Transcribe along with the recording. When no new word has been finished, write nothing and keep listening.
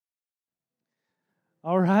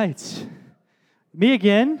All right. Me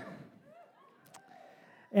again.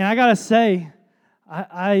 And I got to say,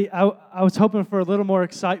 I was hoping for a little more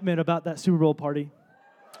excitement about that Super Bowl party.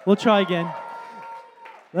 We'll try again.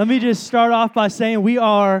 Let me just start off by saying we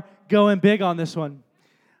are going big on this one.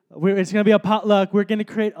 It's going to be a potluck. We're going to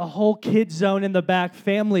create a whole kids zone in the back.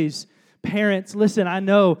 Families, parents, listen, I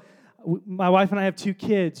know my wife and I have 2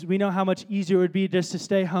 kids. We know how much easier it would be just to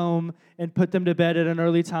stay home and put them to bed at an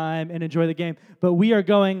early time and enjoy the game. But we are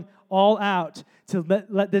going all out to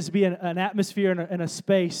let this be an atmosphere and a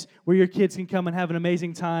space where your kids can come and have an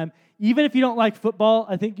amazing time. Even if you don't like football,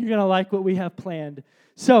 I think you're going to like what we have planned.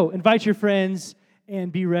 So invite your friends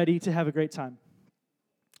and be ready to have a great time.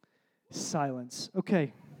 Silence.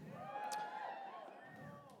 Okay.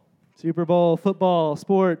 Super Bowl, football,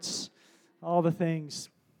 sports, all the things.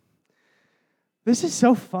 This is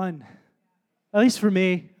so fun, at least for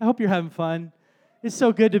me. I hope you're having fun. It's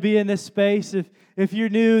so good to be in this space. If you're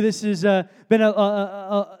new, this has been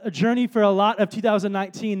a journey for a lot of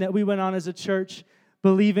 2019 that we went on as a church,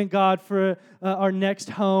 believing God for our next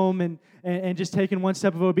home and just taking one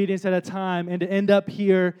step of obedience at a time. And to end up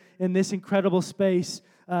here in this incredible space,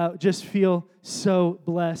 just feel so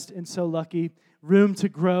blessed and so lucky. Room to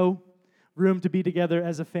grow, room to be together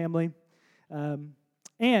as a family.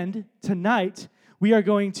 And tonight, we are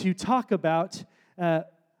going to talk about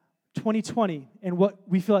 2020 and what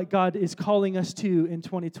we feel like God is calling us to in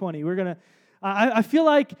 2020. I feel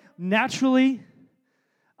like naturally,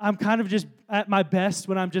 I'm kind of just at my best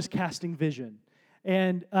when I'm just casting vision.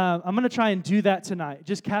 And I'm going to try and do that tonight.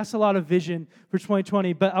 Just cast a lot of vision for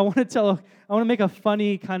 2020. But I want to make a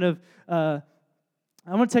funny kind of, I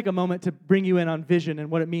want to take a moment to bring you in on vision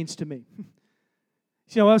and what it means to me.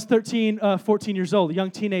 You know, I was 14 years old, a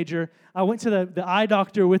young teenager. I went to the eye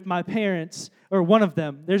doctor with my parents, or one of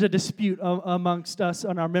them. There's a dispute amongst us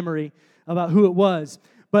on our memory about who it was.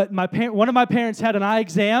 But one of my parents had an eye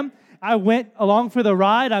exam. I went along for the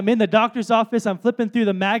ride. I'm in the doctor's office. I'm flipping through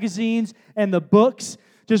the magazines and the books,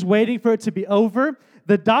 just waiting for it to be over.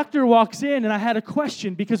 The doctor walks in, and I had a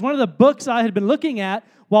question because one of the books I had been looking at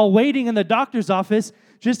while waiting in the doctor's office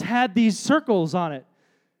just had these circles on it.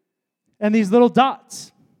 And these little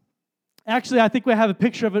dots. Actually, I think we have a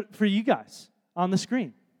picture of it for you guys on the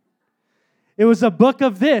screen. It was a book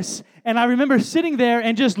of this. And I remember sitting there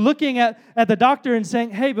and just looking at the doctor and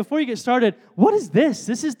saying, hey, before you get started, what is this?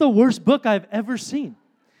 This is the worst book I've ever seen.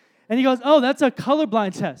 And he goes, oh, that's a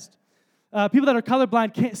colorblind test. People that are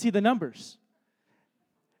colorblind can't see the numbers.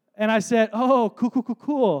 And I said, oh,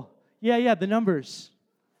 cool. Yeah, the numbers.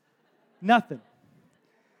 Nothing.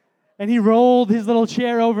 And he rolled his little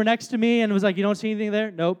chair over next to me and was like, you don't see anything there?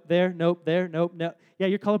 Nope, there, nope, there, nope, no. Yeah,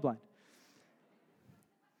 you're colorblind.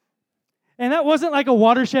 And that wasn't like a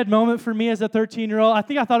watershed moment for me as a 13-year-old. I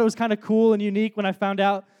think I thought it was kind of cool and unique when I found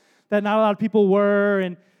out that not a lot of people were,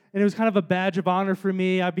 and it was kind of a badge of honor for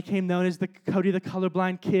me. I became known as the Cody the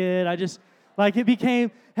colorblind kid. It became,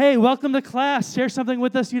 hey, welcome to class. Share something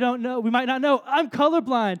with us you don't know. We might not know. I'm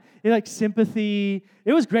colorblind. Sympathy.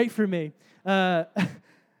 It was great for me.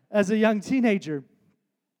 As a young teenager.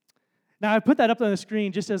 Now, I put that up on the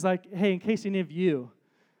screen just as hey, in case any of you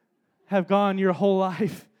have gone your whole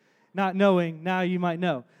life not knowing, now you might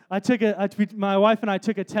know. My wife and I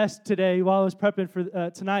took a test today while I was prepping for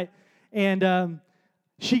tonight, and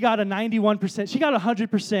she got a 91%. She got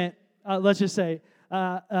 100%, let's just say.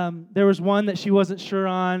 There was one that she wasn't sure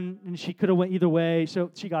on, and she could have went either way,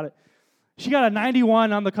 so she got it. She got a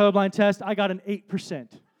 91 on the colorblind test. I got an 8%.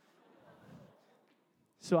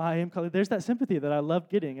 So I am colorblind. There's that sympathy that I love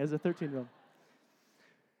getting as a 13-year-old.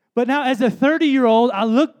 But now as a 30-year-old, I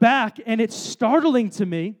look back, and it's startling to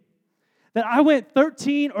me that I went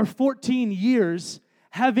 13 or 14 years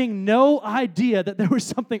having no idea that there was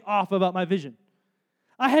something off about my vision.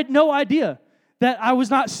 I had no idea that I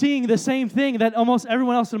was not seeing the same thing that almost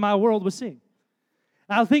everyone else in my world was seeing.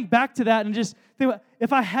 And I'll think back to that and just think,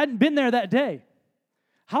 if I hadn't been there that day,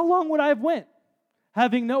 how long would I have went?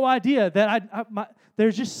 Having no idea that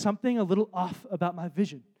there's just something a little off about my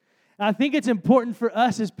vision. And I think it's important for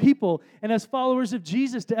us as people and as followers of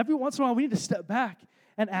Jesus to every once in a while we need to step back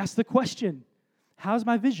and ask the question, how's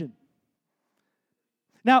my vision?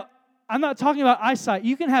 Now, I'm not talking about eyesight.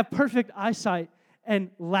 You can have perfect eyesight and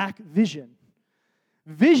lack vision.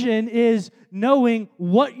 Vision is knowing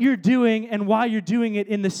what you're doing and why you're doing it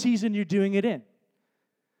in the season you're doing it in.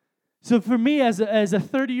 So for me, as a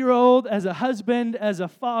 30-year-old, as a husband, as a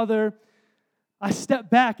father, I step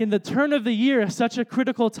back, and the turn of the year is such a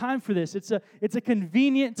critical time for this. It's a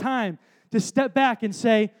convenient time to step back and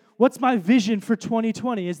say, what's my vision for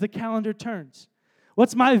 2020 as the calendar turns?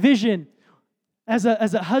 What's my vision as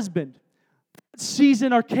a husband?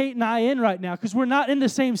 season are Kate and I in right now? Because we're not in the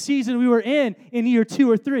same season we were in year 2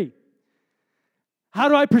 or 3. How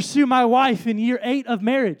do I pursue my wife in year 8 of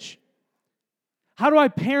marriage? How do I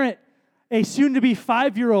parent a soon-to-be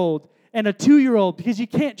 5-year-old and a 2-year-old? Because you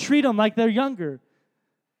can't treat them like they're younger.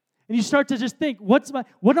 And you start to just think, what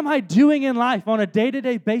am I doing in life on a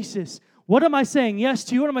day-to-day basis? What am I saying yes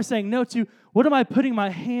to? What am I saying no to? What am I putting my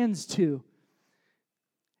hands to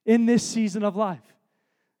in this season of life?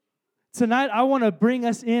 Tonight, I want to bring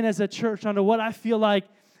us in as a church onto what I feel like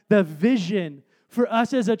the vision for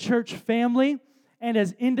us as a church family and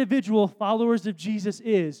as individual followers of Jesus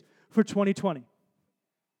is for 2020.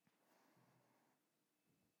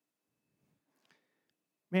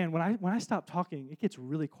 Man, when I stop talking, it gets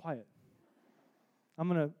really quiet.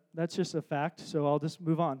 That's just a fact, so I'll just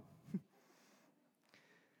move on.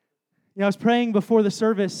 I was praying before the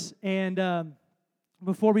service, and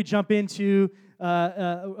before we jump into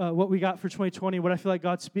what we got for 2020, what I feel like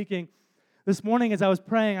God's speaking, this morning as I was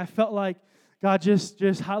praying, I felt like God just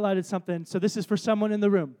highlighted something. So this is for someone in the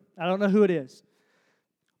room. I don't know who it is.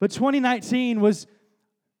 But 2019 was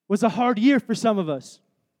a hard year for some of us.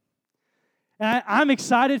 And I'm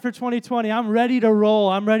excited for 2020. I'm ready to roll.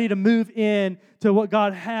 I'm ready to move in to what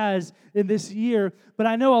God has in this year. But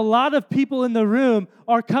I know a lot of people in the room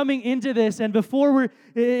are coming into this, and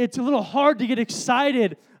it's a little hard to get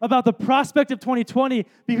excited about the prospect of 2020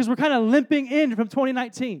 because we're kind of limping in from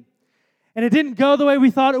 2019. And it didn't go the way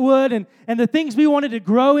we thought it would, and the things we wanted to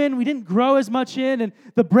grow in, we didn't grow as much in, and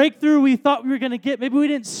the breakthrough we thought we were going to get, maybe we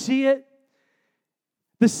didn't see it.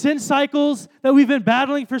 The sin cycles that we've been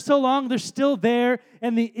battling for so long, they're still there,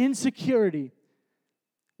 and the insecurity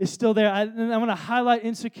is still there. I'm going to highlight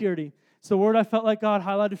insecurity. It's the word I felt like God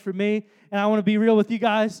highlighted for me, and I want to be real with you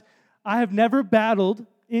guys. I have never battled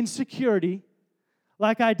insecurity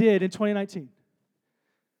like I did in 2019.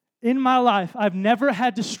 In my life, I've never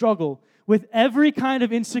had to struggle with every kind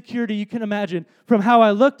of insecurity you can imagine, from how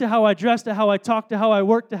I look to how I dress to how I talk to how I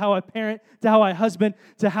work to how I parent to how I husband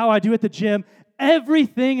to how I do at the gym.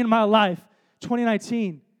 Everything in my life,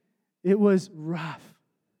 2019, it was rough.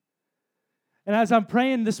 And as I'm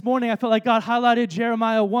praying this morning, I felt like God highlighted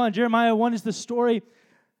Jeremiah 1. Jeremiah 1 is the story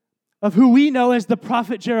of who we know as the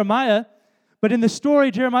prophet Jeremiah. But in the story,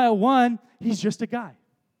 Jeremiah 1, he's just a guy.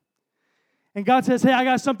 And God says, hey, I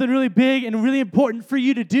got something really big and really important for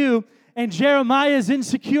you to do. And Jeremiah is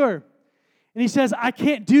insecure. And he says, I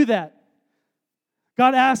can't do that.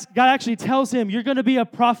 God actually tells him, you're going to be a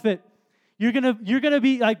prophet. You're gonna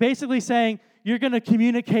be like basically saying, you're going to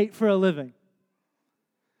communicate for a living.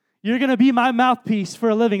 You're going to be my mouthpiece for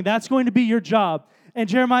a living. That's going to be your job. And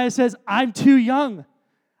Jeremiah says, I'm too young.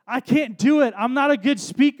 I can't do it. I'm not a good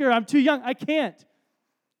speaker. I'm too young. I can't.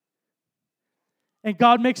 And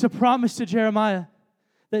God makes a promise to Jeremiah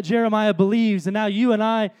that Jeremiah believes. And now you and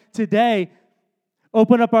I today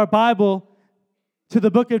open up our Bible to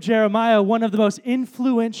the book of Jeremiah, one of the most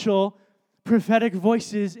influential prophetic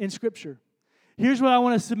voices in Scripture. Here's what I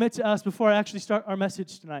want to submit to us before I actually start our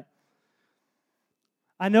message tonight.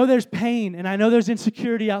 I know there's pain and I know there's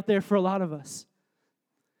insecurity out there for a lot of us.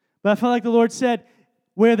 But I feel like the Lord said,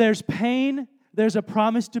 where there's pain, there's a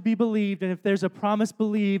promise to be believed. And if there's a promise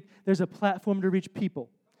believed, there's a platform to reach people.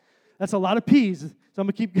 That's a lot of P's. So I'm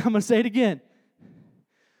going to say it again.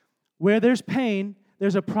 Where there's pain,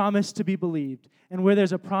 there's a promise to be believed. And where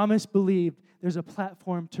there's a promise believed, there's a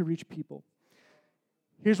platform to reach people.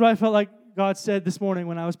 Here's what I felt like God said this morning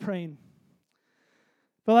when I was praying.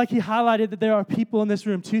 I felt like He highlighted that there are people in this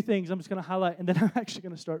room. 2 things I'm just going to highlight, and then I'm actually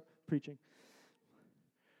going to start preaching.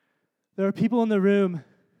 There are people in the room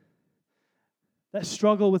that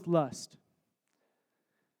struggle with lust.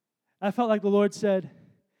 I felt like the Lord said,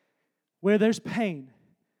 where there's pain,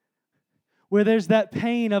 where there's that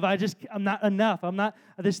pain of I'm not enough.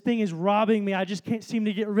 This thing is robbing me. I just can't seem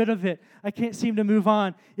to get rid of it. I can't seem to move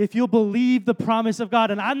on. If you'll believe the promise of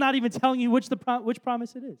God, and I'm not even telling you which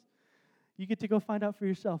promise it is. You get to go find out for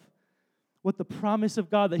yourself what the promise of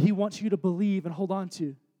God that He wants you to believe and hold on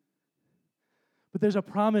to. But there's a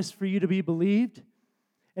promise for you to be believed.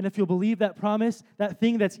 And if you'll believe that promise, that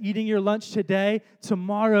thing that's eating your lunch today,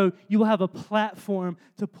 tomorrow you will have a platform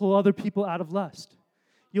to pull other people out of lust.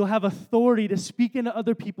 You'll have authority to speak into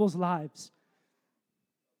other people's lives.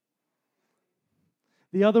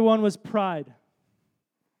 The other one was pride.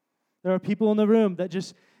 There are people in the room that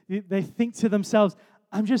they think to themselves,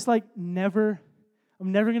 I'm never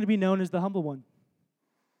going to be known as the humble one.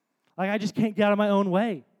 I just can't get out of my own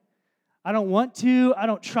way. I don't want to. I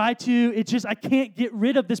don't try to. I can't get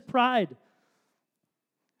rid of this pride.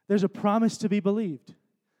 There's a promise to be believed.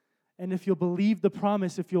 And if you'll believe the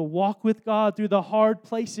promise, if you'll walk with God through the hard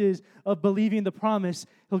places of believing the promise,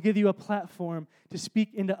 He'll give you a platform to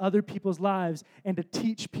speak into other people's lives and to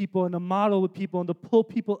teach people and to model with people and to pull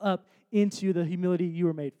people up into the humility you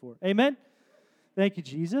were made for. Amen? Thank you,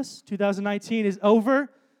 Jesus. 2019 is over.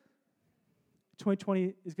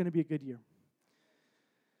 2020 is going to be a good year.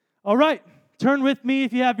 All right. Turn with me,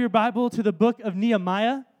 if you have your Bible, to the book of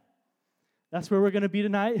Nehemiah. That's where we're going to be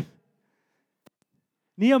tonight.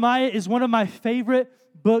 Nehemiah is one of my favorite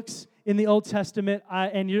books in the Old Testament. I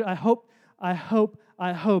hope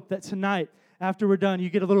that tonight, after we're done,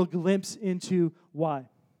 you get a little glimpse into why.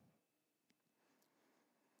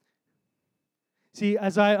 See,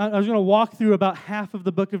 as I was going to walk through about half of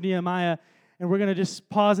the book of Nehemiah, and we're going to just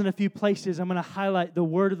pause in a few places. I'm going to highlight the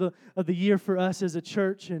word of the year for us as a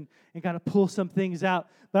church and kind of pull some things out.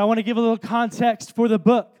 But I want to give a little context for the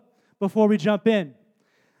book before we jump in.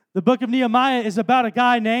 The book of Nehemiah is about a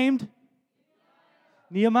guy named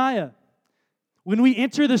Nehemiah. When we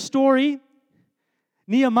enter the story,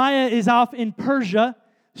 Nehemiah is off in Persia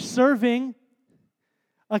serving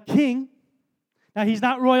a king. Now, he's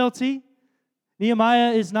not royalty.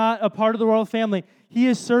 Nehemiah is not a part of the royal family. He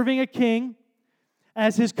is serving a king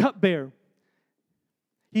as his cupbearer.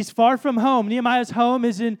 He's far from home. Nehemiah's home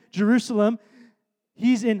is in Jerusalem.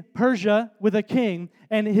 He's in Persia with a king,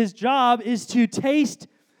 and his job is to taste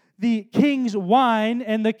the king's wine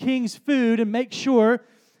and the king's food and make sure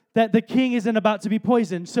that the king isn't about to be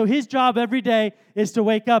poisoned. So his job every day is to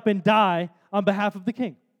wake up and die on behalf of the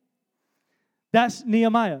king. That's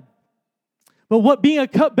Nehemiah. But what being a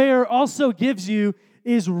cupbearer also gives you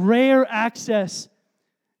is rare access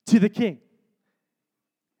to the king.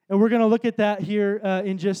 And we're going to look at that here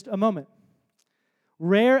in just a moment.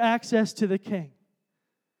 Rare access to the king.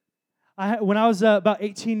 When I was about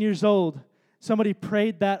 18 years old, somebody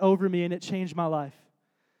prayed that over me, and it changed my life.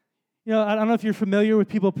 You know, I don't know if you're familiar with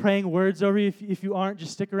people praying words over you. If you aren't,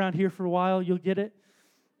 just stick around here for a while. You'll get it.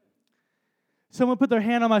 Someone put their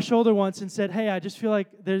hand on my shoulder once and said, hey, I just feel like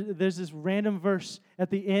there's this random verse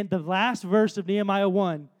at the end, the last verse of Nehemiah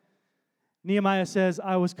 1. Nehemiah says,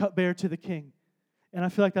 I was cupbearer to the king. And I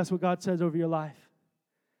feel like that's what God says over your life.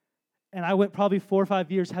 And I went probably 4 or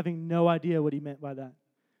 5 years having no idea what He meant by that.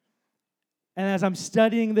 And as I'm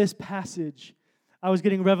studying this passage, I was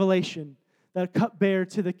getting revelation that a cupbearer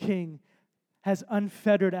to the king has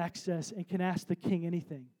unfettered access and can ask the king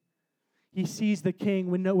anything. He sees the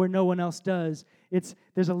king where no one else does.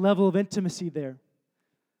 There's a level of intimacy there.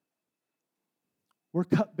 We're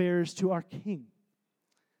cupbearers to our king.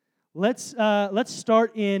 Let's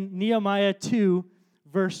start in Nehemiah 2,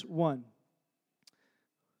 verse 1.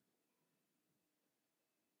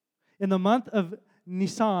 In the month of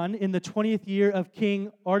Nisan, in the 20th year of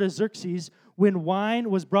King Artaxerxes, when wine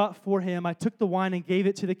was brought for him, I took the wine and gave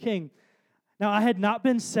it to the king. Now, I had not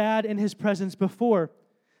been sad in his presence before.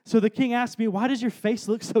 So the king asked me, why does your face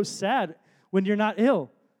look so sad when you're not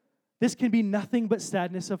ill? This can be nothing but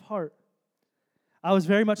sadness of heart. I was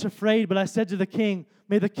very much afraid, but I said to the king,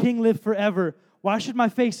 may the king live forever. Why should my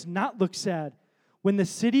face not look sad when the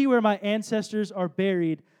city where my ancestors are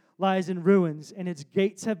buried lies in ruins and its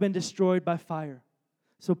gates have been destroyed by fire?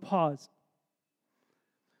 So pause.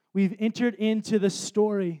 We've entered into the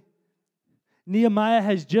story. Nehemiah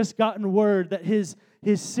has just gotten word that his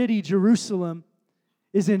city, Jerusalem,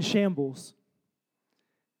 is in shambles.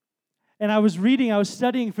 And I was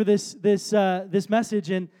studying for this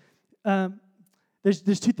message, and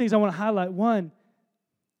there's two things I want to highlight. One,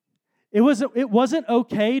 it wasn't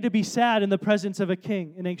okay to be sad in the presence of a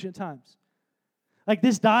king in ancient times. Like,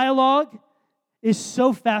 this dialogue is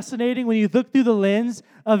so fascinating when you look through the lens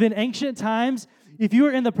of, in ancient times, if you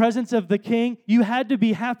were in the presence of the king, you had to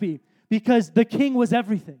be happy because the king was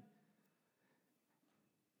everything.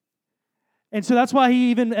 And so that's why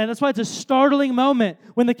it's a startling moment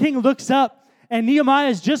when the king looks up and Nehemiah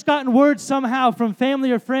has just gotten word somehow from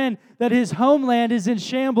family or friend that his homeland is in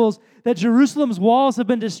shambles, that Jerusalem's walls have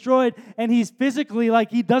been destroyed, and he's physically, like,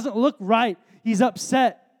 he doesn't look right. He's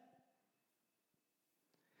upset.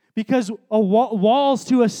 Because walls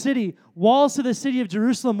to the city of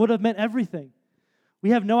Jerusalem would have meant everything. We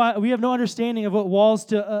have no understanding of what walls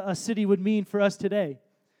to a city would mean for us today.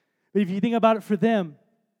 But if you think about it for them,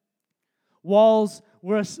 walls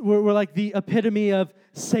were like the epitome of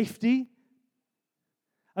safety.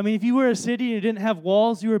 I mean, if you were a city and you didn't have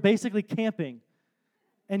walls, you were basically camping.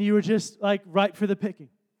 And you were just like ripe for the picking.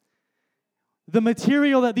 The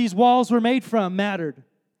material that these walls were made from mattered.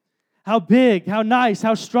 How big, how nice,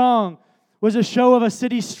 how strong was a show of a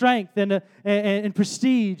city's strength and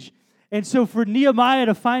prestige. And so for Nehemiah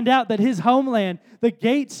to find out that his homeland, the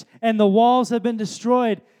gates and the walls have been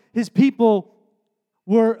destroyed, his people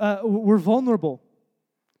were vulnerable.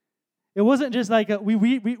 It wasn't just like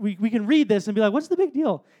we can read this and be like, what's the big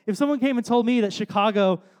deal? If someone came and told me that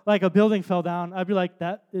Chicago, like a building fell down, I'd be like,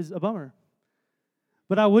 that is a bummer.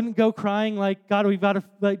 But I wouldn't go crying like, God, we've got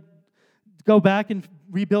to go back and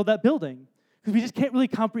rebuild that building. Because we just can't really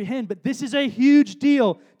comprehend. But this is a huge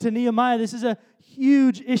deal to Nehemiah. This is a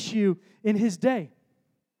huge issue in his day.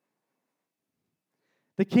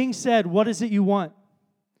 The king said, what is it you want?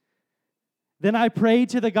 Then I prayed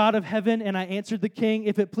to the God of heaven, and I answered the king,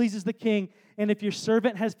 if it pleases the king, and if your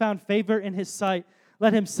servant has found favor in his sight,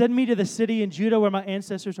 let him send me to the city in Judah where my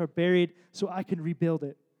ancestors are buried, so I can rebuild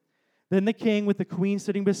it. Then the king, with the queen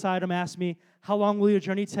sitting beside him, asked me, how long will your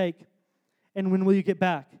journey take, and when will you get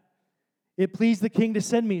back? It pleased the king to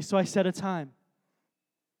send me, so I set a time.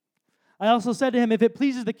 I also said to him, if it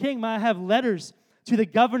pleases the king, may I have letters to the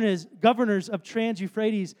governors of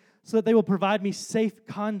Trans-Euphrates, so that they will provide me safe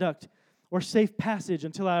conduct or safe passage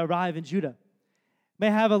until I arrive in Judah. May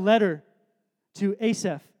I have a letter to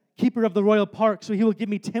Asaph, keeper of the royal park, so he will give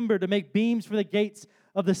me timber to make beams for the gates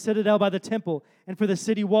of the citadel by the temple, and for the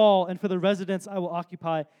city wall, and for the residence I will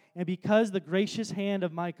occupy. And because the gracious hand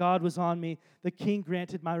of my God was on me, the king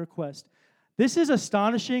granted my request. This is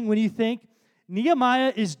astonishing when you think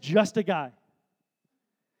Nehemiah is just a guy,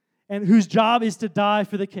 and whose job is to die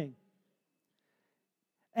for the king.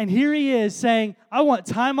 And here he is saying, I want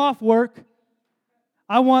time off work.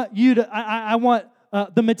 I want you to, I want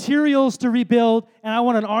the materials to rebuild, and I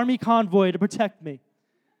want an army convoy to protect me.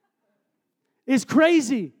 It's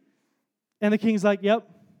crazy. And the king's like, yep.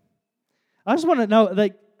 I just want to know,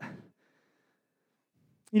 like,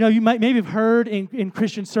 you know, you might maybe have heard in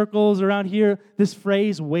Christian circles around here this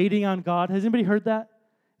phrase, waiting on God. Has anybody heard that?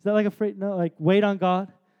 Is that like a phrase? No, like, wait on God?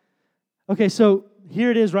 Okay, so here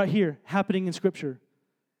it is right here, happening in Scripture.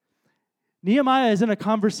 Nehemiah is in a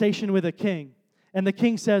conversation with a king, and the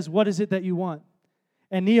king says, what is it that you want?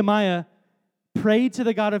 And Nehemiah prayed to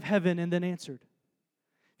the God of heaven and then answered.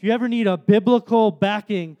 If you ever need a biblical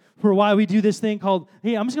backing for why we do this thing called,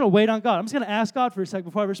 hey, I'm just going to wait on God. I'm just going to ask God for a second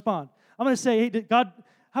before I respond. I'm going to say, hey, God,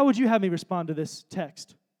 how would you have me respond to this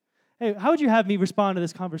text? Hey, how would you have me respond to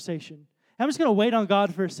this conversation? I'm just going to wait on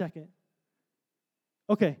God for a second.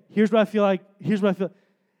 Okay, here's what I feel like.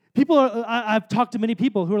 People are, I've talked to many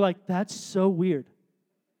people who are like, that's so weird.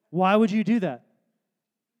 Why would you do that?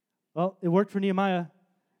 Well, it worked for Nehemiah,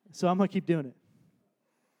 so I'm going to keep doing it.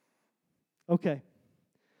 Okay.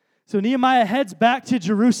 So Nehemiah heads back to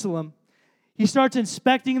Jerusalem. He starts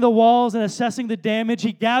inspecting the walls and assessing the damage.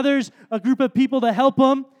 He gathers a group of people to help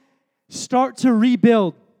him start to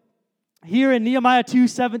rebuild. Here in Nehemiah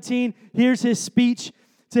 2:17, here's his speech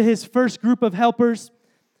to his first group of helpers,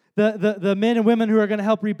 the men and women who are going to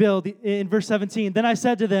help rebuild. In verse 17, then I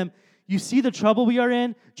said to them, you see the trouble we are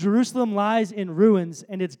in? Jerusalem lies in ruins,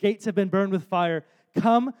 and its gates have been burned with fire.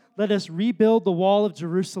 Come, let us rebuild the wall of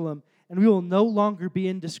Jerusalem, and we will no longer be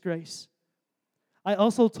in disgrace. I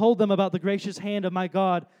also told them about the gracious hand of my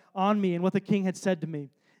God on me and what the king had said to me.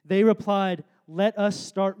 They replied, let us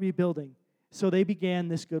start rebuilding. So they began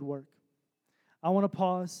this good work. I want to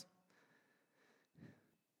pause.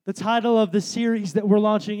 The title of the series that we're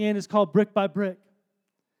launching in is called Brick by Brick.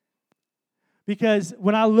 Because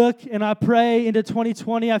when I look and I pray into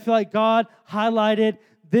 2020, I feel like God highlighted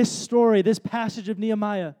this story, this passage of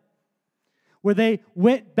Nehemiah, where they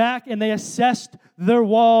went back and they assessed their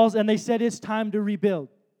walls and they said it's time to rebuild.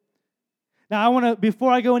 Now,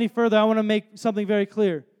 before I go any further, I want to make something very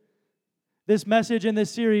clear. This message in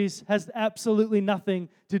this series has absolutely nothing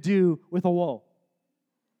to do with a wall.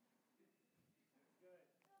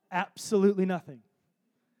 Absolutely nothing.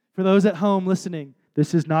 For those at home listening,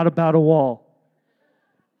 this is not about a wall.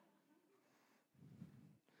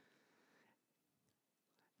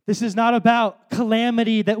 This is not about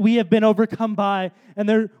calamity that we have been overcome by,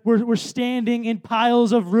 and we're standing in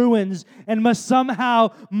piles of ruins and must somehow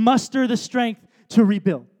muster the strength to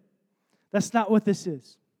rebuild. That's not what this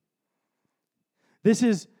is. This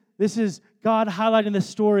is God highlighting the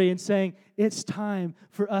story and saying, it's time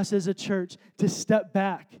for us as a church to step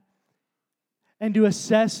back and to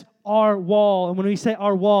assess our wall. And when we say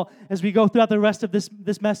our wall, as we go throughout the rest of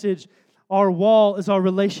this message, our wall is our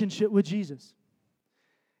relationship with Jesus.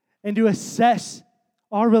 And to assess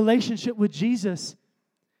our relationship with Jesus,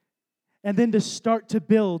 and then to start to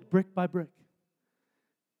build brick by brick.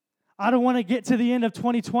 I don't want to get to the end of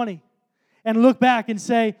 2020 and look back and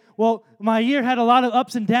say, well, my year had a lot of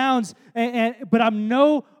ups and downs, but I'm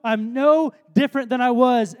no different than I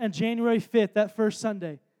was on January 5th, that first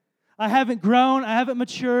Sunday. I haven't grown, I haven't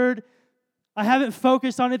matured, I haven't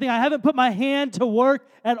focused on anything, I haven't put my hand to work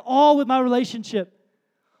at all with my relationship.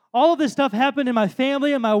 All of this stuff happened in my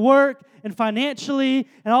family and my work and financially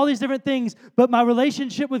and all these different things, but my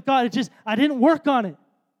relationship with God, I didn't work on it.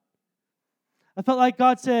 I felt like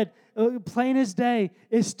God said, plain as day,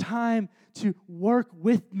 it's time to work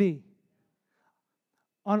with me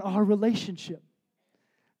on our relationship.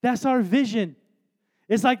 That's our vision.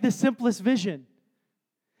 It's like the simplest vision,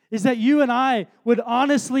 is that you and I would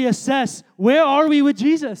honestly assess, where are we with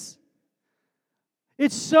Jesus?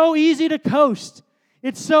 It's so easy to coast.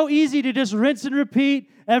 It's so easy to just rinse and repeat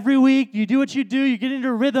every week. You do what you do. You get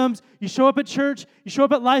into rhythms. You show up at church. You show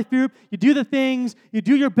up at life group. You do the things. You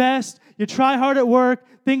do your best. You try hard at work.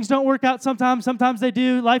 Things don't work out sometimes. Sometimes they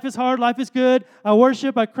do. Life is hard. Life is good. I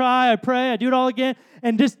worship. I cry. I pray. I do it all again.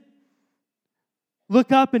 And just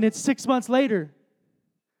look up and it's 6 months later.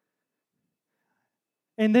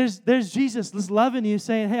 And there's Jesus just loving you,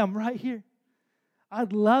 saying, hey, I'm right here.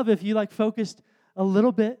 I'd love if you focused a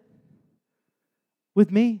little bit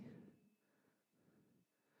with me.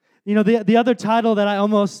 You know, the other title that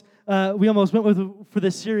we almost went with for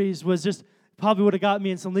this series was just probably would have got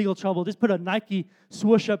me in some legal trouble. Just put a Nike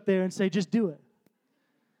swoosh up there and say, just do it.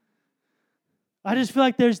 I just feel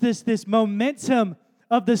like there's this momentum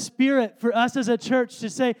of the Spirit for us as a church to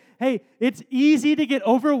say, hey, it's easy to get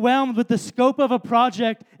overwhelmed with the scope of a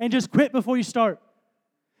project and just quit before you start.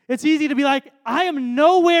 It's easy to be like, I am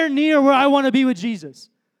nowhere near where I want to be with Jesus.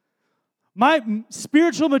 My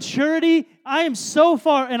spiritual maturity, I am so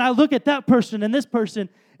far, and I look at that person and this person,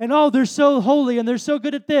 and oh, they're so holy, and they're so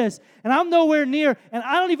good at this, and I'm nowhere near, and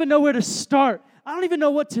I don't even know where to start. I don't even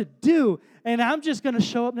know what to do, and I'm just going to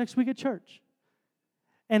show up next week at church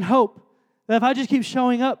and hope that if I just keep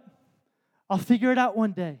showing up, I'll figure it out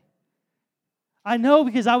one day. I know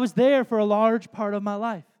because I was there for a large part of my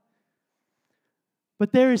life.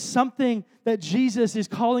 But there is something that Jesus is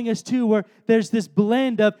calling us to where there's this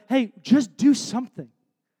blend of, hey, just do something.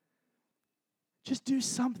 Just do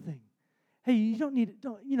something. Hey, you don't need,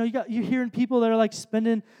 you're hearing people that are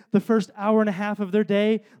spending the first hour and a half of their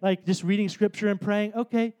day just reading scripture and praying.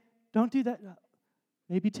 Okay, don't do that.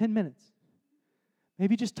 Maybe 10 minutes.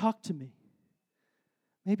 Maybe just talk to me.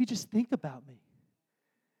 Maybe just think about me.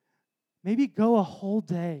 Maybe go a whole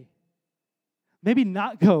day. Maybe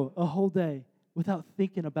not go a whole day without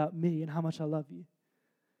thinking about me and how much I love you.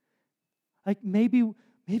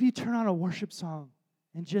 Maybe turn on a worship song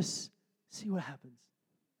and just see what happens.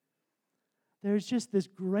 There's just this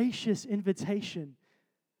gracious invitation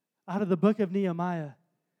out of the book of Nehemiah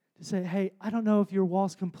to say, hey, I don't know if your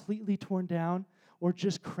wall's completely torn down or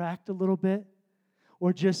just cracked a little bit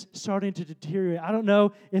or just starting to deteriorate. I don't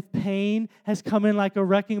know if pain has come in like a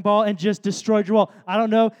wrecking ball and just destroyed your wall. I don't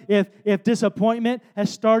know if disappointment has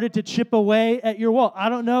started to chip away at your wall. I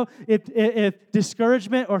don't know if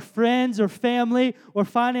discouragement or friends or family or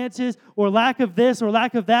finances or lack of this or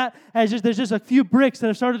lack of that there's just a few bricks that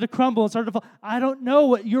have started to crumble and started to fall. I don't know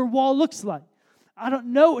what your wall looks like. I don't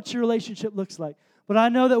know what your relationship looks like. But I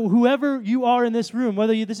know that whoever you are in this room,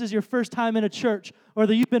 whether this is your first time in a church or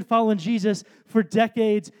that you've been following Jesus for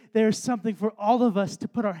decades, there's something for all of us to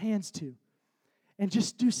put our hands to and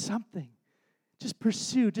just do something. Just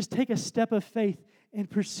pursue. Just take a step of faith and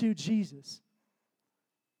pursue Jesus.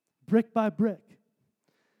 Brick by brick.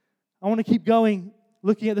 I want to keep going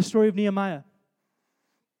looking at the story of Nehemiah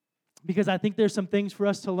because I think there's some things for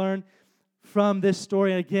us to learn from this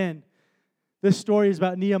story. Again, this story is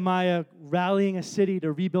about Nehemiah rallying a city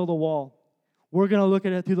to rebuild a wall. We're going to look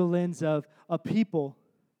at it through the lens of a people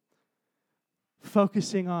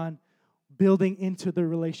focusing on building into their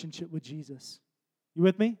relationship with Jesus. You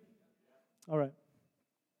with me? All right.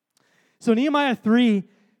 So Nehemiah 3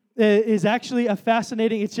 is actually a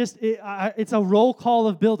fascinating, it's a roll call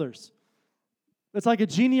of builders. It's like a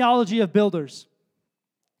genealogy of builders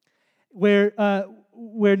where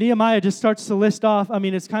Nehemiah just starts to list off. I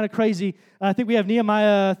mean, it's kind of crazy. I think we have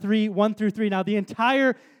Nehemiah 3, 1 through 3. Now, the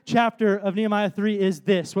entire chapter of Nehemiah 3 is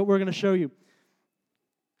this, what we're going to show you.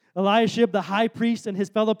 Eliashib, the high priest, and his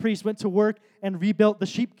fellow priests went to work and rebuilt the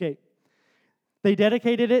sheep gate. They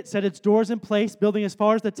dedicated it, set its doors in place, building as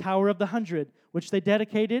far as the Tower of the 100, which they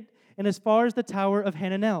dedicated, and as far as the Tower of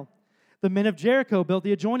Hananel. The men of Jericho built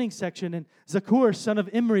the adjoining section, and Zakur, son of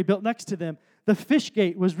Imri, built next to them. The fish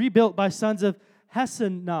gate was rebuilt by sons of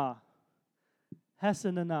Hassenaah.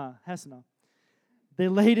 They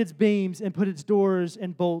laid its beams and put its doors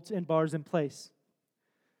and bolts and bars in place.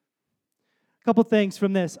 A couple things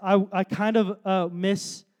from this. I kind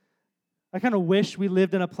of wish we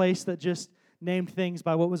lived in a place that just named things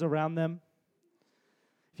by what was around them.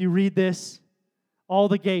 If you read this, all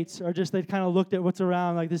the gates are just, they kind of looked at what's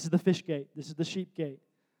around, like this is the fish gate, this is the sheep gate.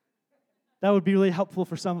 That would be really helpful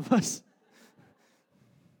for some of us.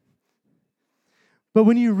 But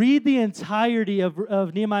when you read the entirety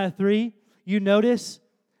of Nehemiah 3, you notice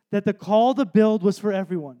that the call to build was for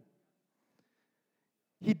everyone.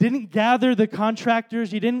 He didn't gather the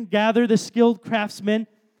contractors. He didn't gather the skilled craftsmen.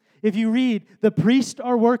 If you read, the priests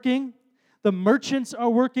are working, the merchants are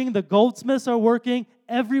working, the goldsmiths are working,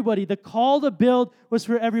 everybody. The call to build was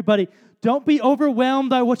for everybody. Don't be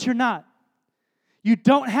overwhelmed by what you're not. You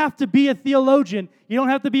don't have to be a theologian. You don't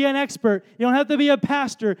have to be an expert. You don't have to be a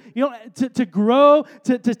pastor. You don't to grow,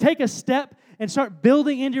 to take a step and start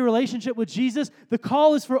building into your relationship with Jesus. The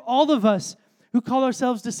call is for all of us who call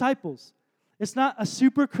ourselves disciples. It's not a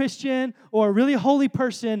super Christian or a really holy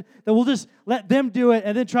person that we'll just let them do it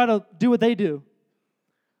and then try to do what they do.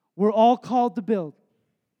 We're all called to build.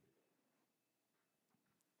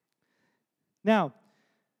 Now,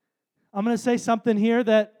 I'm going to say something here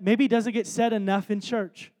that maybe doesn't get said enough in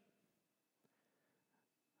church.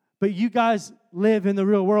 But you guys live in the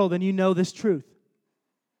real world and you know this truth.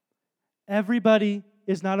 Everybody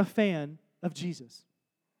is not a fan of Jesus.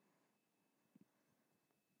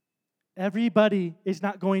 Everybody is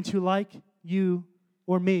not going to like you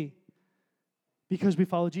or me because we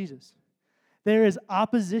follow Jesus. There is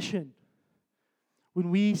opposition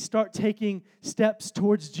when we start taking steps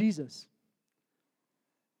towards Jesus.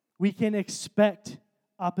 We can expect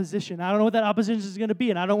opposition. I don't know what that opposition is going to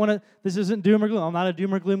be, and I don't want to, this isn't doom or gloom. I'm not a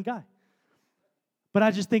doom or gloom guy. But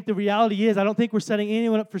I just think the reality is, I don't think we're setting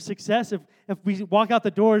anyone up for success if we walk out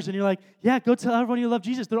the doors and you're like, yeah, go tell everyone you love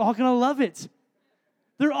Jesus. They're all going to love it.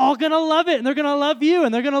 They're all going to love it, and they're going to love you,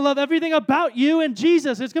 and they're going to love everything about you and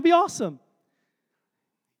Jesus. It's going to be awesome.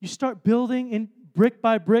 You start building in brick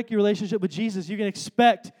by brick your relationship with Jesus. You can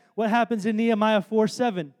expect what happens in Nehemiah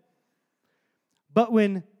 4:7. But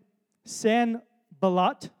when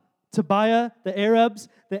Sanballat, Tobiah, the Arabs,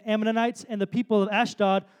 the Ammonites, and the people of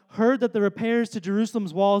Ashdod heard that the repairs to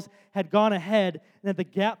Jerusalem's walls had gone ahead and that the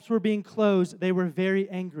gaps were being closed, they were very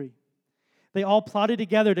angry. They all plotted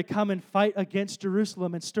together to come and fight against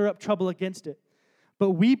Jerusalem and stir up trouble against it. But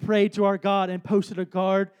we prayed to our God and posted a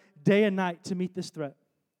guard day and night to meet this threat.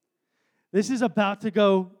 This is about to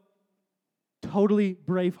go totally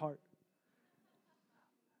Braveheart.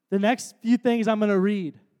 The next few things I'm going to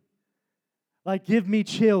read give me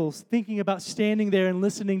chills thinking about standing there and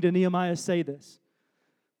listening to Nehemiah say this.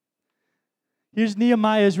 Here's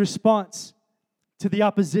Nehemiah's response to the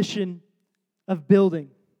opposition of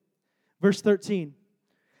building. Verse 13.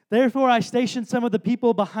 Therefore I stationed some of the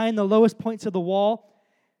people behind the lowest points of the wall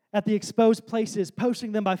at the exposed places,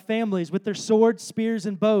 posting them by families with their swords, spears,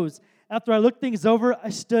 and bows. After I looked things over, I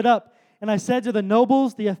stood up and I said to the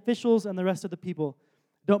nobles, the officials, and the rest of the people,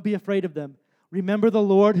 don't be afraid of them. Remember the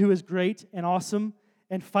Lord who is great and awesome,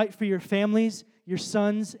 and fight for your families, your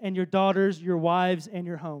sons and your daughters, your wives and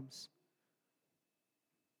your homes.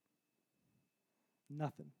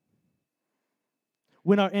 Nothing.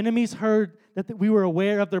 When our enemies heard that we were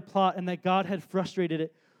aware of their plot and that God had frustrated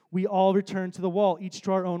it, we all returned to the wall, each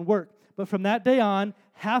to our own work. But from that day on,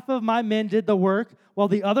 half of my men did the work, while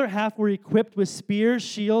the other half were equipped with spears,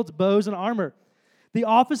 shields, bows, and armor. The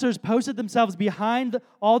officers posted themselves behind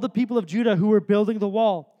all the people of Judah who were building the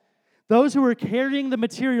wall. Those who were carrying the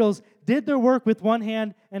materials did their work with one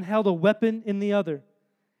hand and held a weapon in the other.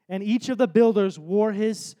 And each of the builders wore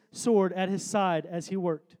his sword at his side as he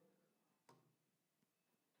worked.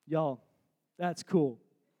 Y'all, that's cool.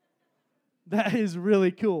 That is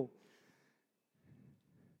really cool.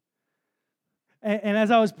 And as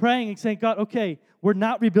I was praying and saying, God, okay, we're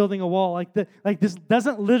not rebuilding a wall. This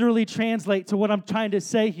doesn't literally translate to what I'm trying to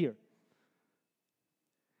say here.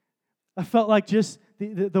 I felt like just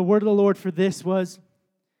the word of the Lord for this was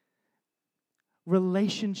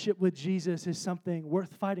relationship with Jesus is something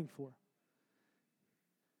worth fighting for.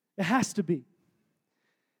 It has to be.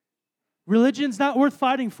 Religion's not worth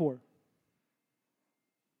fighting for.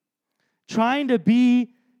 Trying to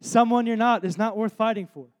be someone you're not is not worth fighting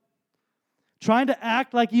for. Trying to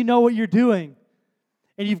act like you know what you're doing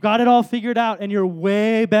and you've got it all figured out and you're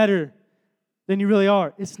way better than you really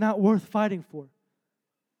are, it's not worth fighting for.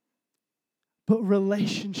 But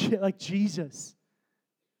relationship like Jesus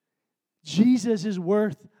is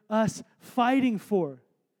worth us fighting for.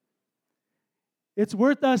 It's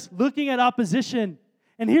worth us looking at opposition.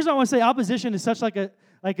 And here's what I want to say, opposition is such like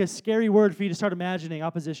a scary word for you to start imagining,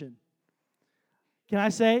 opposition. Can I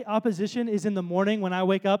say opposition is in the morning when I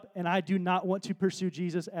wake up and I do not want to pursue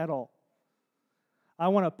Jesus at all. I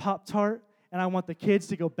want a Pop-Tart and I want the kids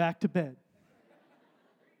to go back to bed.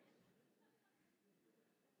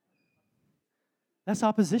 That's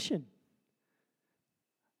opposition.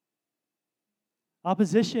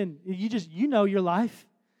 Opposition, you know your life.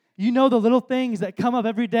 You know the little things that come up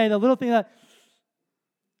every day, the little thing that,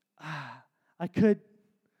 I could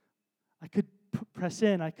press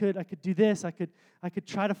in. I could do this. I could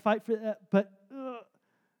try to fight for that. But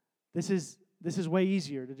this is way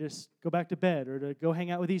easier to just go back to bed or to go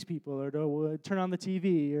hang out with these people or to turn on the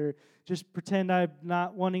TV or just pretend I'm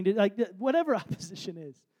not wanting to, like whatever opposition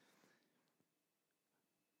is.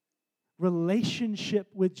 Relationship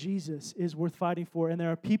with Jesus is worth fighting for. And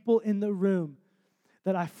there are people in the room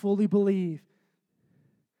that I fully believe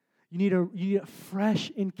you need a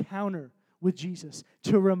fresh encounter with Jesus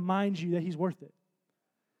to remind you that He's worth it.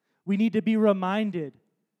 We need to be reminded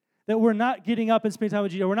that we're not getting up and spending time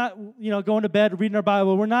with Jesus. We're not, going to bed, reading our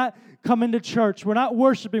Bible. We're not coming to church. We're not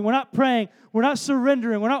worshiping. We're not praying. We're not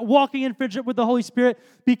surrendering. We're not walking in friendship with the Holy Spirit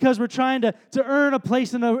because we're trying to earn a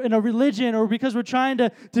place in a religion or because we're trying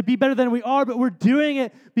to be better than we are, but we're doing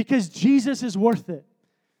it because Jesus is worth it.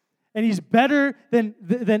 And He's better than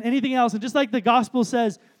anything else. And just like the gospel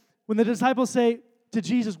says, when the disciples say to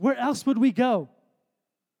Jesus, where else would we go?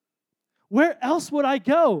 Where else would I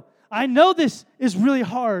go? I know this is really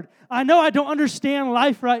hard. I know I don't understand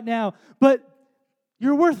life right now, but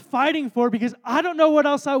you're worth fighting for because I don't know what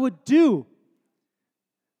else I would do.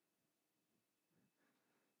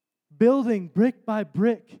 Building brick by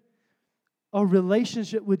brick a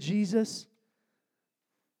relationship with Jesus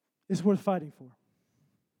is worth fighting for.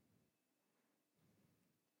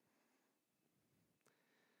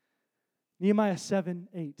 Nehemiah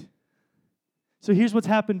 7:8. So here's what's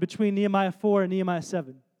happened between Nehemiah 4 and Nehemiah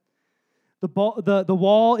 7. The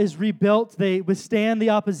wall is rebuilt. They withstand the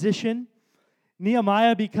opposition.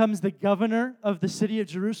 Nehemiah becomes the governor of the city of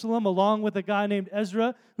Jerusalem, along with a guy named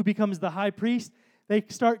Ezra, who becomes the high priest. They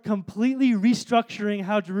start completely restructuring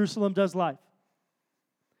how Jerusalem does life.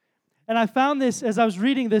 And I found this, as I was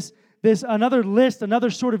reading this another list, another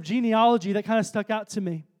sort of genealogy that kind of stuck out to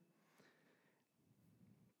me.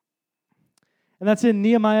 And that's in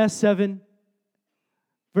Nehemiah 7,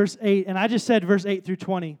 verse 8. And I just said verse 8 through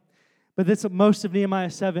 20. But that's most of Nehemiah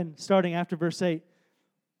 7, starting after verse 8.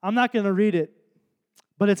 I'm not going to read it,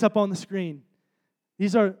 but it's up on the screen.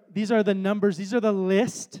 These are the numbers. These are the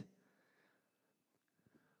list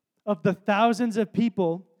of the thousands of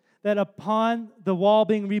people that upon the wall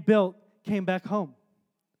being rebuilt came back home.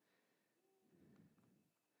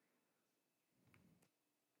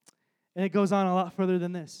 And it goes on a lot further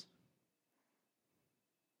than this.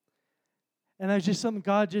 And there's just something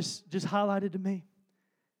God just highlighted to me.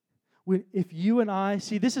 If you and I,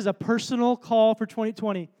 see, this is a personal call for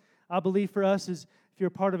 2020. I believe for us, as if you're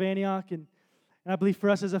a part of Antioch, and I believe for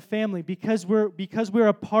us as a family, because we're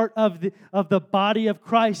a part of the body of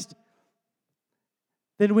Christ,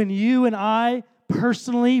 then when you and I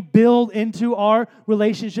personally build into our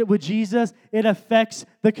relationship with Jesus, it affects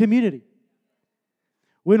the community.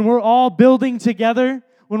 When we're all building together,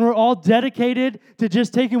 when we're all dedicated to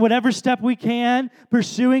just taking whatever step we can,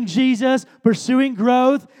 pursuing Jesus, pursuing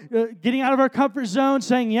growth, getting out of our comfort zone,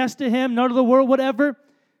 saying yes to Him, no to the world, whatever,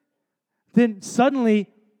 then suddenly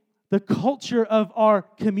the culture of our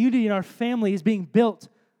community and our family is being built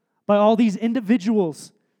by all these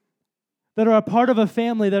individuals that are a part of a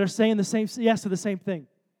family that are saying the same yes to the same thing.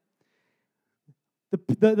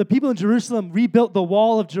 The people in Jerusalem rebuilt the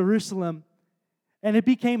wall of Jerusalem, and it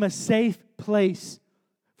became a safe place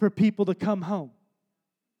for people to come home.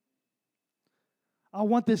 I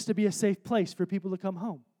want this to be a safe place for people to come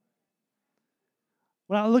home.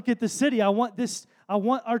 When I look at the city, I want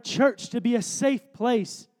our church to be a safe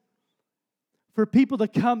place for people to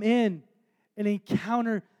come in and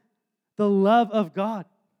encounter the love of God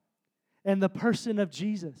and the person of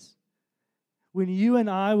Jesus. When you and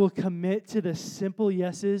I will commit to the simple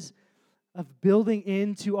yeses of building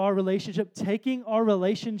into our relationship, taking our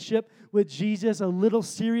relationship with Jesus a little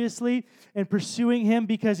seriously and pursuing Him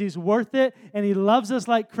because He's worth it and He loves us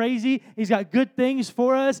like crazy. He's got good things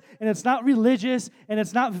for us, and it's not religious and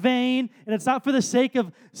it's not vain and it's not for the sake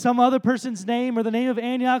of some other person's name or the name of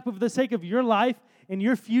Antioch, but for the sake of your life and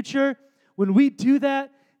your future. When we do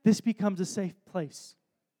that, this becomes a safe place.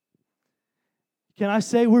 Can I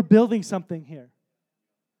say we're building something here?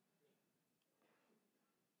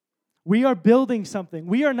 We are building something.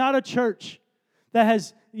 We are not a church that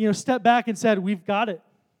has, stepped back and said, we've got it.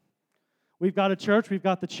 We've got a church. We've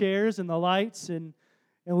got the chairs and the lights and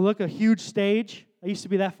look, a huge stage. I used to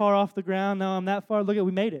be that far off the ground. Now I'm that far. Look at,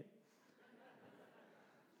 we made it.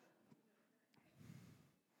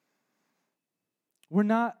 We're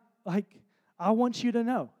not I want you to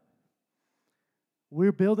know.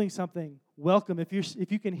 We're building something. Welcome. If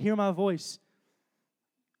you can hear my voice,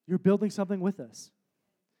 you're building something with us.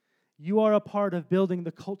 You are a part of building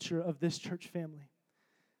the culture of this church family.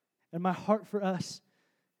 And my heart for us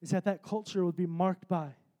is that culture would be marked by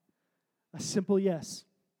A simple yes.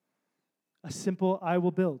 A simple, I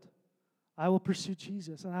will build. I will pursue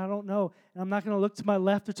Jesus. And I don't know. And I'm not going to look to my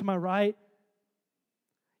left or to my right.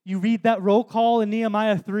 You read that roll call in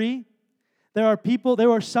Nehemiah 3. There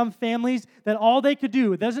were some families that all they could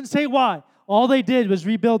do, it doesn't say why, all they did was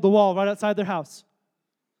rebuild the wall right outside their house.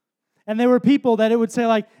 And there were people that it would say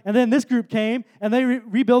like, and then this group came and they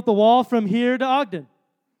rebuilt the wall from here to Ogden.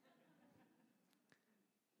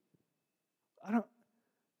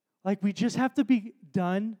 We just have to be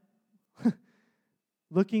done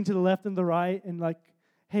looking to the left and the right and like,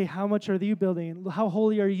 hey, how much are you building? And how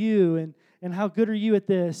holy are you? And how good are you at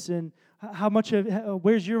this? And how much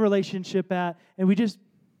where's your relationship at? And we just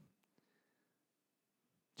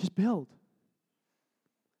build.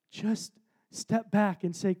 Just step back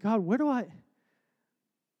and say, God, where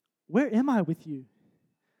am I with you?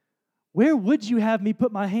 Where would you have me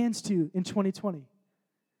put my hands to in 2020?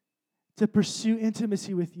 To pursue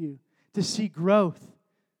intimacy with you, to see growth.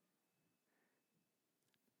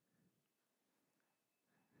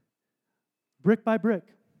 Brick by brick.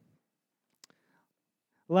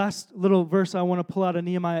 Last little verse I want to pull out of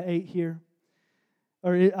Nehemiah 8 here,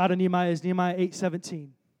 or out of Nehemiah, is Nehemiah 8:17.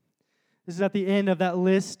 This is at the end of that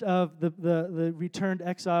list of the returned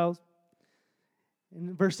exiles.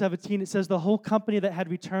 In verse 17, it says, the whole company that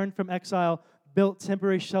had returned from exile built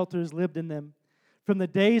temporary shelters, lived in them. From the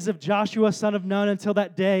days of Joshua, son of Nun, until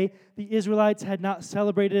that day, the Israelites had not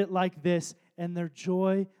celebrated it like this, and their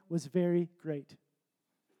joy was very great.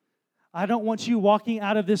 I don't want you walking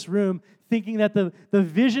out of this room thinking that the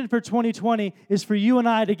vision for 2020 is for you and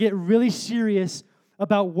I to get really serious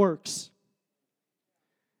about works.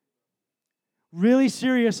 Really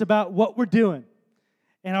serious about what we're doing.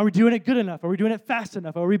 And are we doing it good enough? Are we doing it fast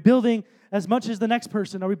enough? Are we building as much as the next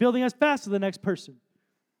person? Are we building as fast as the next person?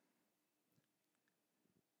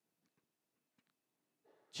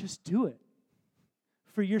 Just do it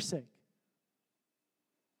for your sake.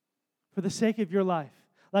 For the sake of your life.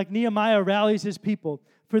 Like Nehemiah rallies his people.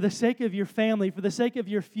 For the sake of your family. For the sake of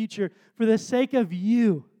your future. For the sake of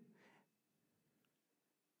you.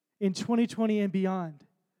 In 2020 and beyond.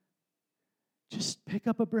 Just pick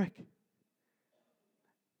up a brick.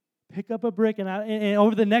 Pick up a brick. And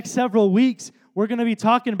over the next several weeks, we're going to be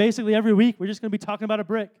talking basically every week. We're just going to be talking about a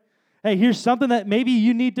brick. Hey, here's something that maybe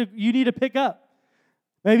you need to pick up.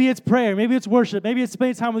 Maybe it's prayer. Maybe it's worship. Maybe it's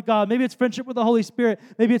spending time with God. Maybe it's friendship with the Holy Spirit.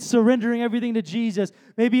 Maybe it's surrendering everything to Jesus.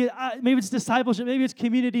 Maybe it's discipleship. Maybe it's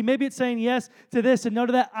community. Maybe it's saying yes to this and no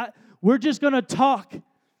to that. We're just going to talk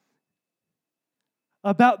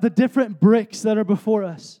about the different bricks that are before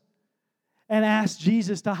us and ask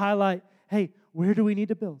Jesus to highlight, hey, where do we need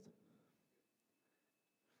to build?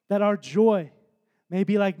 That our joy may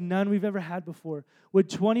be like none we've ever had before. Would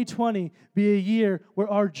 2020 be a year where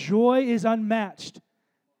our joy is unmatched?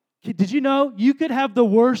 Did you know you could have the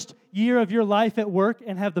worst year of your life at work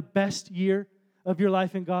and have the best year of your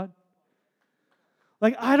life in God?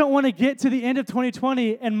 Like, I don't want to get to the end of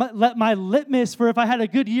 2020 and let my litmus for if I had a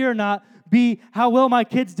good year or not be how well my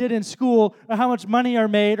kids did in school or how much money are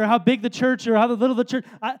made or how big the church or how little the church.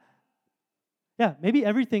 Maybe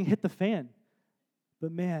everything hit the fan.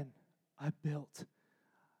 But man, I built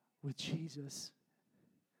with Jesus.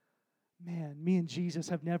 Man, me and Jesus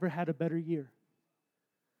have never had a better year.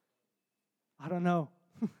 I don't know.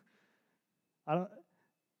 I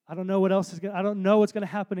don't know what else is going. I don't know what's going to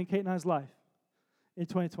happen in Kate and I's life in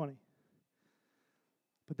 2020.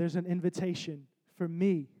 But there's an invitation for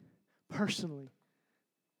me personally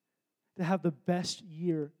to have the best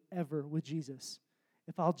year ever with Jesus.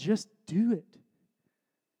 If I'll just do it.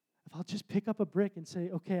 If I'll just pick up a brick and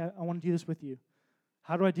say, okay, I want to do this with you.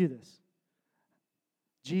 How do I do this?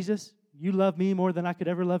 Jesus, you love me more than I could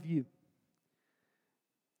ever love you.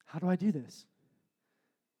 How do I do this?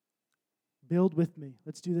 Build with me.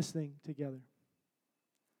 Let's do this thing together.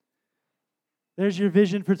 There's your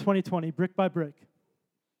vision for 2020, brick by brick.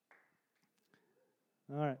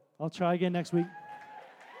 All right, I'll try again next week.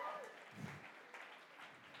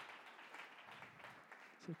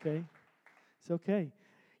 It's okay. It's okay.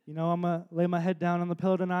 You know, I'm going to lay my head down on the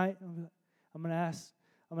pillow tonight. I'm going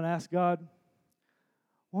to ask God,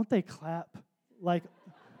 won't they clap? Like,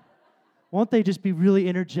 won't they just be really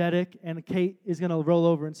energetic? And Kate is going to roll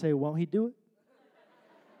over and say, won't he do it?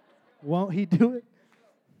 Won't he do it?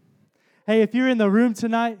 Hey, if you're in the room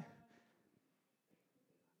tonight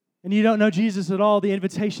and you don't know Jesus at all, the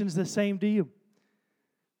invitation is the same to you.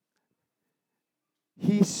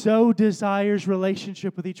 He so desires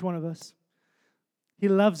relationship with each one of us. He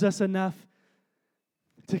loves us enough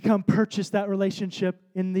to come purchase that relationship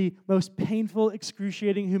in the most painful,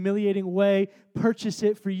 excruciating, humiliating way. Purchase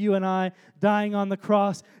it for you and I, dying on the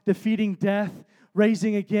cross, defeating death,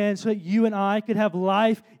 raising again, so that you and I could have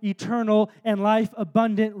life eternal and life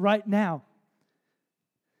abundant right now.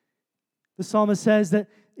 The psalmist says that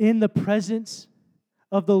in the presence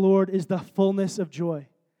of the Lord is the fullness of joy.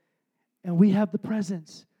 And we have the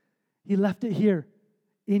presence. He left it here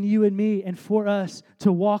in you and me and for us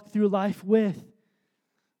to walk through life with.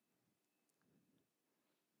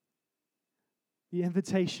 The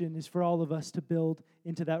invitation is for all of us to build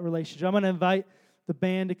into that relationship. I'm going to invite the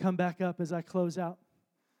band to come back up as I close out.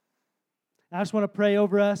 I just want to pray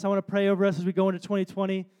over us. I want to pray over us as we go into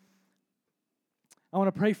 2020. I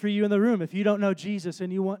want to pray for you in the room. If you don't know Jesus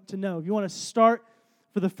and you want to know, if you want to start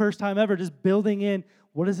for the first time ever, just building in,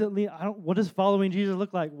 what does it mean? What does following Jesus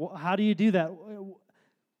look like? How do you do that? Well,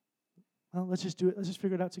 let's just do it. Let's just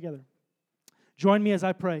figure it out together. Join me as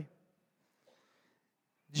I pray.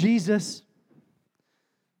 Jesus,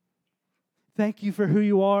 thank you for who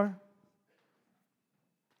you are.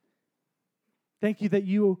 Thank you that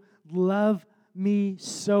you love me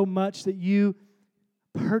so much that you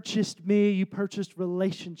purchased me. You purchased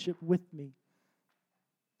relationship with me.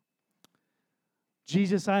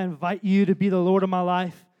 Jesus, I invite you to be the Lord of my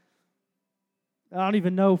life. I don't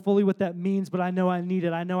even know fully what that means, but I know I need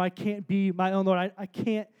it. I know I can't be my own Lord. I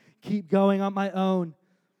can't keep going on my own.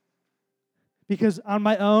 Because on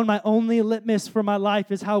my own, my only litmus for my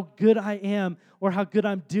life is how good I am or how good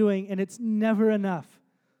I'm doing, and it's never enough.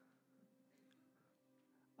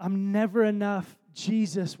 I'm never enough.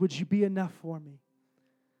 Jesus, would you be enough for me?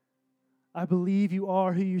 I believe you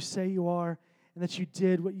are who you say you are, and that you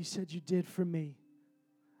did what you said you did for me.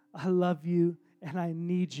 I love you, and I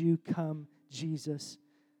need you. Come, Jesus.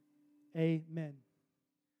 Amen.